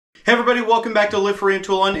Hey everybody, welcome back to Live Free and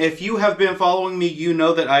Tool On. If you have been following me, you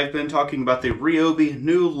know that I've been talking about the Ryobi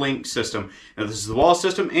new link system. Now this is the wall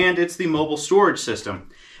system and it's the mobile storage system.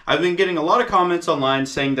 I've been getting a lot of comments online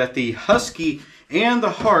saying that the Husky and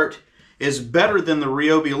the Hart is better than the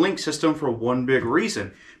Ryobi link system for one big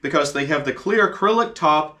reason. Because they have the clear acrylic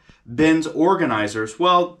top bins organizers.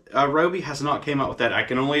 Well, Ryobi has not came out with that. I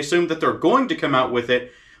can only assume that they're going to come out with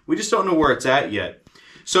it. We just don't know where it's at yet.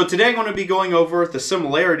 So today I'm going to be going over the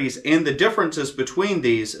similarities and the differences between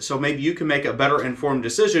these, so maybe you can make a better informed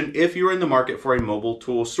decision if you're in the market for a mobile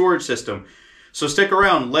tool storage system. So stick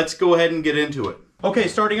around, let's go ahead and get into it. Okay,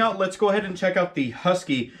 starting out, let's go ahead and check out the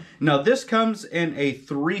Husky. Now this comes in a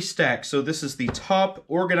 3-stack, so this is the top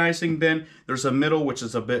organizing bin. There's a middle, which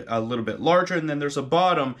is a little bit larger, and then there's a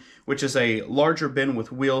bottom, which is a larger bin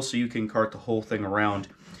with wheels, so you can cart the whole thing around.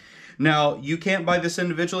 Now, you can't buy this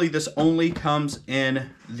individually. This only comes in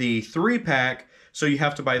the 3-pack, so you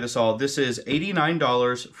have to buy this all. This is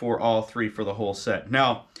 $89 for all three for the whole set.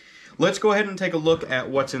 Now, let's go ahead and take a look at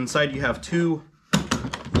what's inside. You have 2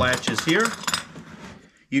 latches here.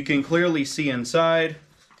 You can clearly see inside,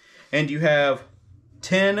 and you have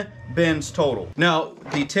 10 bins total. Now,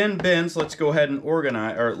 the 10 bins, let's go ahead and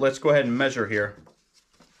organize, or let's go ahead and measure here.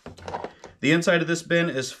 The inside of this bin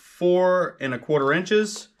is 4 1/4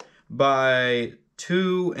 inches by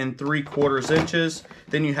 2 3/4 inches.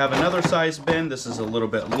 Then you have another size bin. This is a little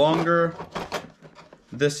bit longer.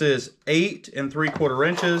 This is 8 3/4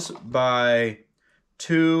 inches by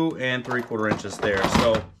 2 3/4 inches there.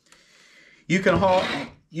 So you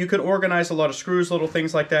can organize a lot of screws, little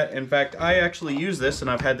things like that. In fact, I actually use this, and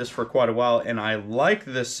I've had this for quite a while, and I like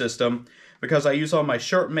this system because I use all my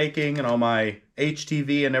shirt making and all my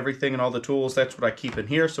HTV and everything and all the tools. That's what I keep in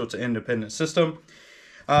here, so it's an independent system.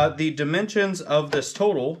 The dimensions of this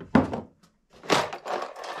total,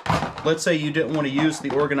 let's say you didn't want to use the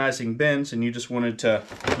organizing bins and you just wanted to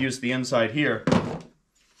use the inside here.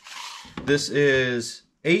 This is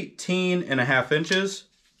 18.5 inches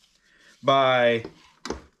by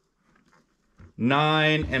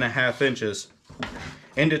 9.5 inches.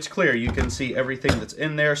 And it's clear, you can see everything that's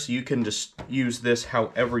in there, so you can just use this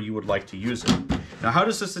however you would like to use it. Now, how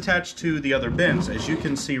does this attach to the other bins? As you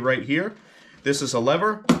can see right here, this is a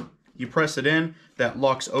lever. You press it in, that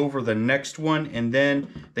locks over the next one, and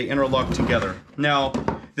then they interlock together. Now,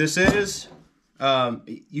 this is,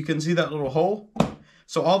 you can see that little hole.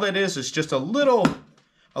 So all that is just a little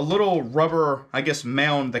rubber, I guess,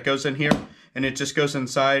 mound that goes in here, and it just goes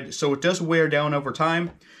inside. So it does wear down over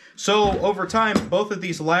time. So over time, both of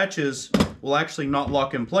these latches will actually not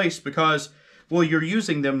lock in place because, well, you're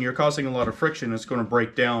using them, you're causing a lot of friction, it's going to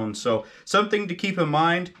break down. So something to keep in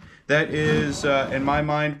mind. That is, in my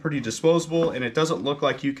mind, pretty disposable, and it doesn't look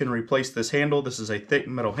like you can replace this handle. This is a thick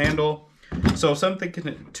metal handle, so something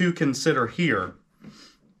to consider here.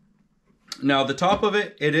 Now, the top of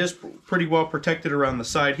it, it is pretty well protected around the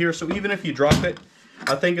side here, so even if you drop it,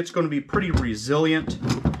 I think it's going to be pretty resilient.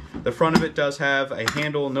 The front of it does have a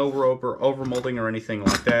handle, no rope or overmolding or anything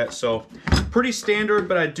like that, so pretty standard,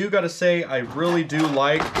 but I do got to say, I really do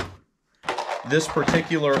like this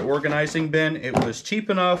particular organizing bin. It was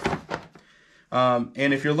cheap enough,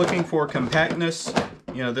 and if you're looking for compactness,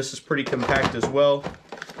 you know, this is pretty compact as well.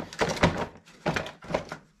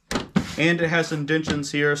 And it has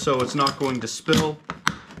indentions here, so it's not going to spill.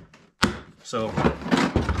 So,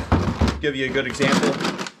 give you a good example.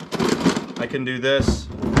 I can do this.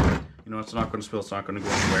 You know, it's not going to spill, it's not going to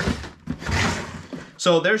go anywhere.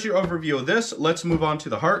 So there's your overview of this. Let's move on to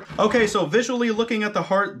the Hart. Okay, so visually looking at the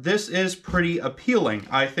Hart, this is pretty appealing.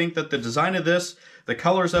 I think that the design of this, the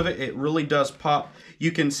colors of it, it really does pop.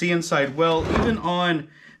 You can see inside well. Even on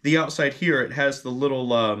the outside here, it has the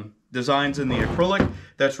little designs in the acrylic.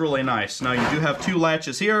 That's really nice. Now you do have 2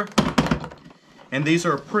 latches here, and these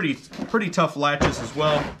are pretty tough latches as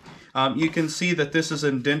well. You can see that this is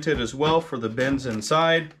indented as well for the bins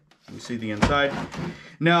inside. You see the inside.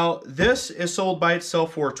 Now, this is sold by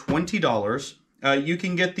itself for $20. You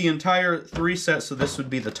can get the entire 3 sets, so this would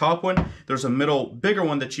be the top one. There's a middle, bigger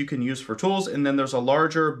one that you can use for tools, and then there's a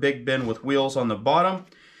larger, big bin with wheels on the bottom.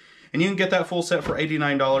 And you can get that full set for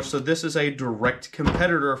 $89, so this is a direct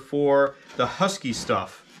competitor for the Husky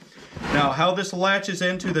stuff. Now, how this latches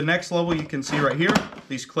into the next level, you can see right here.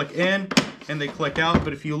 These click in, and they click out,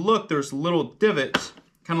 but if you look, there's little divots,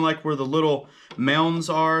 kind of like where the little mounds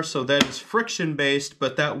are, so that is friction based,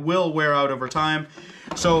 but that will wear out over time.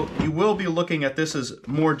 So you will be looking at this as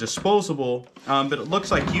more disposable, but it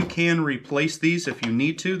looks like you can replace these if you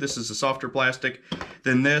need to. This is a softer plastic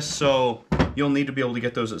than this, so you'll need to be able to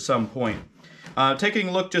get those at some point. Taking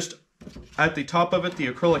a look just at the top of it, the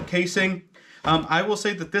acrylic casing, I will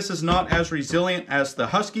say that this is not as resilient as the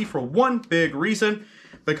Husky for one big reason,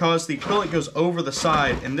 because the acrylic goes over the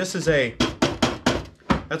side, and this is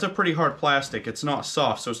that's a pretty hard plastic. It's not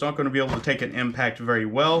soft, so it's not going to be able to take an impact very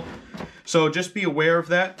well. So just be aware of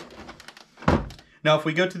that. Now, if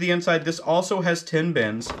we go to the inside, this also has 10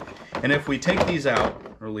 bins, and if we take these out,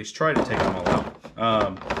 or at least try to take them all out,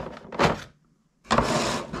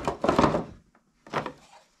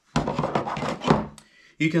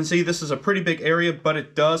 you can see this is a pretty big area, but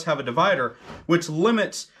it does have a divider, which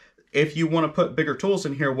limits, if you want to put bigger tools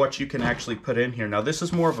in here, what you can actually put in here. Now, this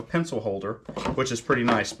is more of a pencil holder, which is pretty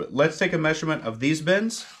nice, but let's take a measurement of these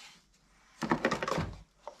bins.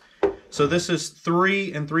 So this is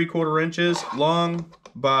 3 3/4 inches long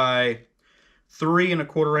by 3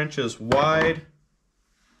 1/4 inches wide.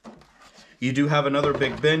 You do have another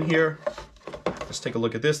big bin here. Let's take a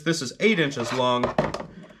look at this. This is 8 inches long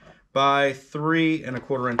by 3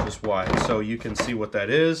 1/4 inches wide. So you can see what that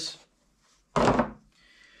is.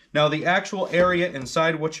 Now the actual area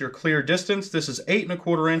inside, what's your clear distance? This is 8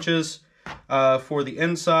 1/4 inches for the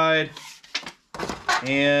inside,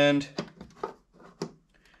 and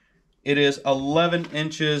it is 11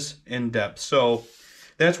 inches in depth. So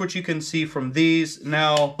that's what you can see from these.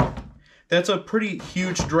 Now, that's a pretty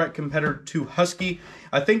huge direct competitor to Husky.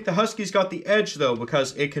 I think the Husky's got the edge though,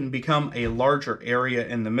 because it can become a larger area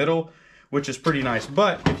in the middle, which is pretty nice.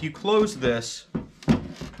 But if you close this,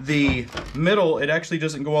 the middle, it actually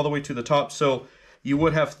doesn't go all the way to the top, so you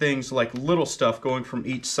would have things like little stuff going from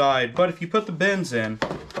each side. But if you put the bins in,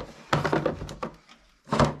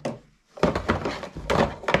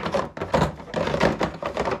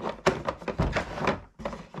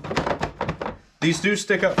 these do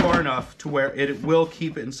stick up far enough to where it will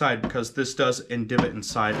keep it inside, because this does indivot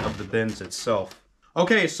inside of the bins itself.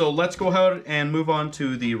 Okay, so let's go ahead and move on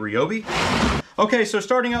to the Ryobi. Okay, so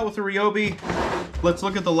starting out with the Ryobi, let's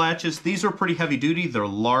look at the latches. These are pretty heavy duty. They're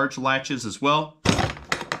large latches as well.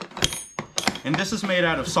 And this is made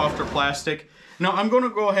out of softer plastic. Now I'm going to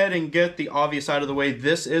go ahead and get the obvious out of the way.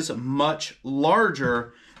 This is much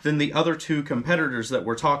larger than the other two competitors that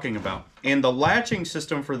we're talking about. And the latching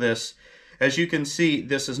system for this, as you can see,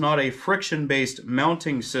 this is not a friction-based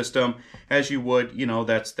mounting system as you would,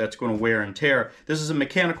 that's going to wear and tear. This is a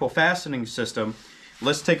mechanical fastening system.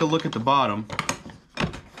 Let's take a look at the bottom.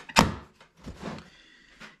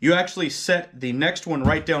 You actually set the next one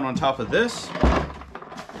right down on top of this.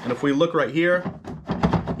 And if we look right here,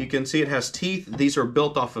 you can see it has teeth. These are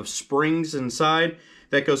built off of springs inside.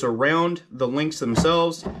 That goes around the links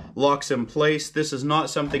themselves, locks in place. This is not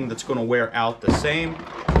something that's going to wear out the same.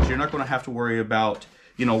 So you're not going to have to worry about,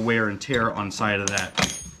 wear and tear on side of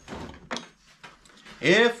that.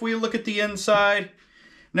 If we look at the inside,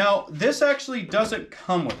 now this actually doesn't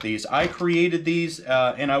come with these. I created these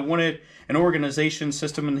and I wanted an organization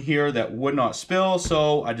system in here that would not spill,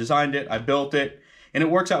 so I designed it, I built it, and it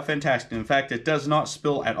works out fantastic. In fact, it does not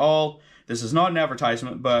spill at all. This is not an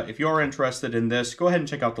advertisement, but if you're interested in this, go ahead and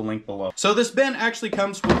check out the link below. So this bin actually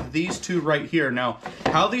comes with these two right here. Now,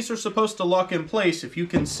 how these are supposed to lock in place, if you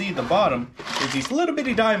can see the bottom, is these little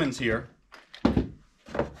bitty diamonds here.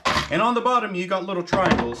 And on the bottom, you got little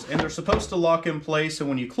triangles, and they're supposed to lock in place, and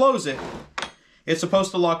when you close it, it's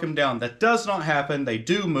supposed to lock them down. That does not happen. They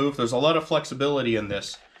do move. There's a lot of flexibility in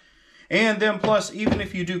this. And then plus, even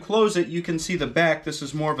if you do close it, you can see the back. This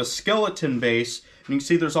is more of a skeleton base. And you can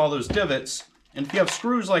see there's all those divots. And if you have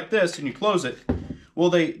screws like this and you close it, well,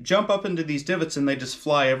 they jump up into these divots and they just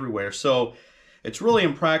fly everywhere. So it's really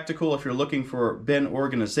impractical if you're looking for bin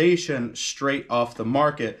organization straight off the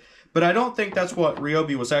market. But I don't think that's what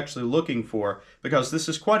Ryobi was actually looking for, because this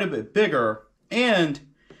is quite a bit bigger and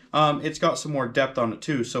it's got some more depth on it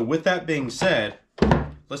too. So with that being said,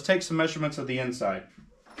 let's take some measurements of the inside.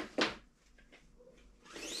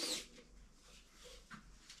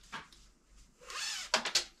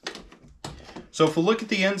 So if we look at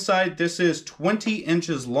the inside, this is 20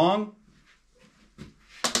 inches long.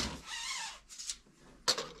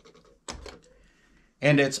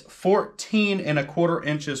 And it's 14 1/4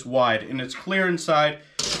 inches wide, and it's clear inside,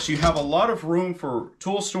 so you have a lot of room for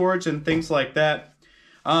tool storage and things like that.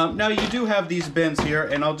 Now you do have these bins here,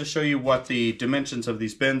 and I'll just show you what the dimensions of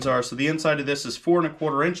these bins are. So the inside of this is 4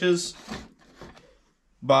 1/4 inches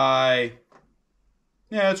by,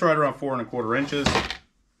 yeah, it's right around 4 1/4 inches.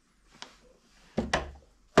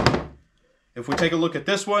 If we take a look at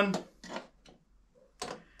this one,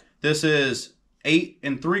 this is 8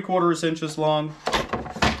 3/4 inches long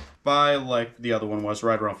by, like the other one was,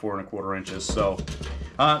 right around 4 1/4 inches. So,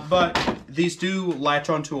 but these do latch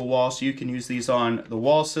onto a wall, so you can use these on the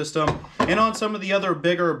wall system. And on some of the other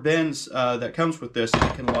bigger bins that comes with this,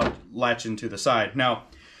 it can latch into the side. Now,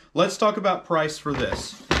 let's talk about price for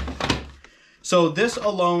this. So this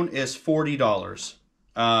alone is $40.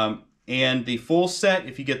 And the full set,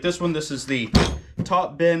 if you get this one, this is the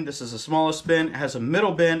top bin, this is the smallest bin. It has a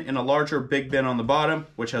middle bin and a larger big bin on the bottom,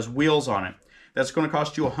 which has wheels on it. That's going to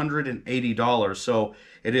cost you $180. So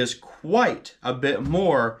it is quite a bit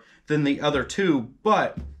more than the other two,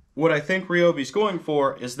 but what I think Ryobi's going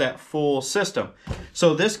for is that full system.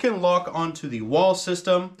 So this can lock onto the wall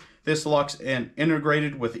system. This locks in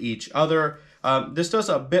integrated with each other. This does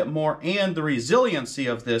a bit more, and the resiliency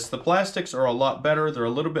of this, the plastics are a lot better. They're a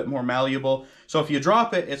little bit more malleable. So if you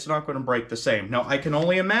drop it, it's not going to break the same. Now, I can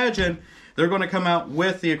only imagine they're going to come out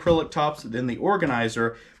with the acrylic tops in the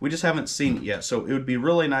organizer. We just haven't seen it yet. So it would be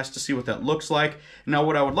really nice to see what that looks like. Now,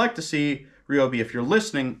 what I would like to see, Ryobi, if you're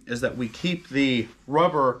listening, is that we keep the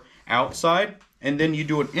rubber outside, and then you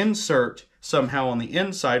do an insert somehow on the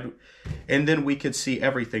inside, and then we could see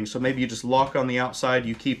everything. So maybe you just lock on the outside,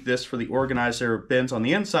 you keep this for the organizer bins on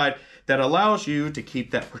the inside. That allows you to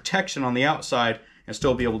keep that protection on the outside and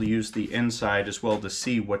still be able to use the inside as well to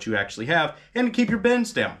see what you actually have and to keep your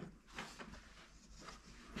bins down.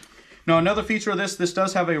 Now, another feature of this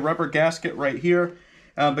does have a rubber gasket right here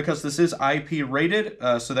because this is IP rated,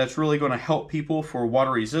 so that's really going to help people for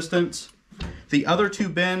water resistance. The other two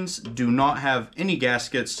bins do not have any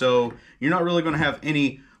gaskets, so you're not really going to have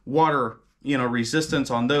any water, resistance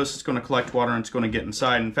on those. It's going to collect water and it's going to get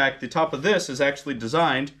inside. In fact, the top of this is actually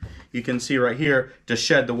designed, you can see right here, to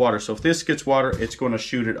shed the water. So if this gets water, it's going to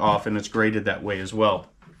shoot it off, and it's graded that way as well.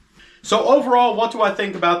 So overall, what do I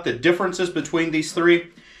think about the differences between these three?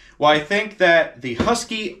 Well, I think that the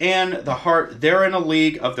Husky and the Hart, they're in a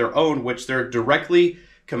league of their own, which they're directly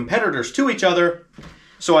competitors to each other.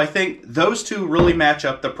 So I think those two really match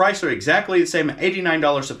up. The price are exactly the same at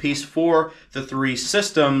 $89 a piece for the three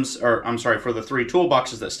systems, or I'm sorry, for the three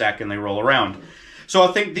toolboxes that stack and they roll around. So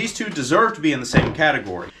I think these two deserve to be in the same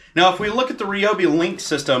category. Now, if we look at the Ryobi Link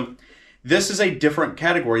system, this is a different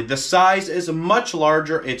category. The size is much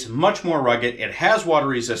larger, it's much more rugged, it has water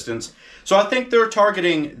resistance. So I think they're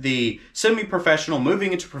targeting the semi-professional,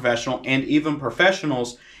 moving into professional, and even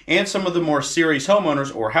professionals, and some of the more serious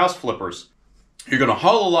homeowners or house flippers. You're going to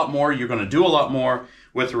haul a lot more, you're going to do a lot more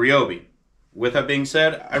with Ryobi. With that being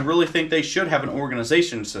said, I really think they should have an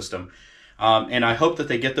organization system. And I hope that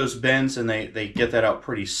they get those bins and they get that out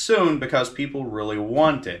pretty soon because people really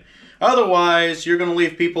want it. Otherwise, you're going to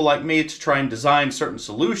leave people like me to try and design certain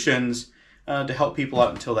solutions to help people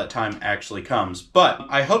out until that time actually comes. But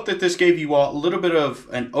I hope that this gave you all a little bit of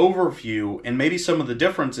an overview and maybe some of the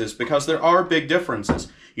differences, because there are big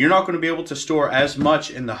differences. You're not going to be able to store as much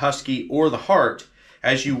in the Husky or the Hart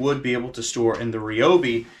as you would be able to store in the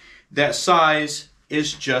Ryobi. That size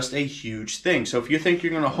is just a huge thing. So if you think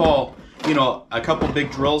you're going to haul, a couple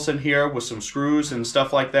big drills in here with some screws and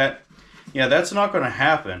stuff like that, yeah, that's not going to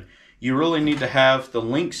happen. You really need to have the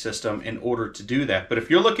link system in order to do that. But if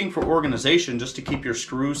you're looking for organization just to keep your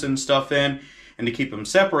screws and stuff in and to keep them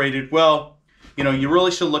separated, well, you really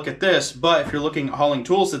should look at this. But if you're looking at hauling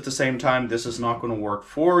tools at the same time, this is not going to work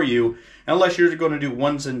for you unless you're going to do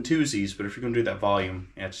ones and twosies. But if you're going to do that volume,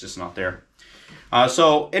 yeah, it's just not there.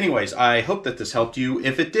 So anyways, I hope that this helped you.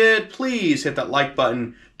 If it did, please hit that like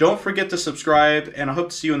button. Don't forget to subscribe, and I hope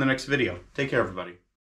to see you in the next video. Take care, everybody.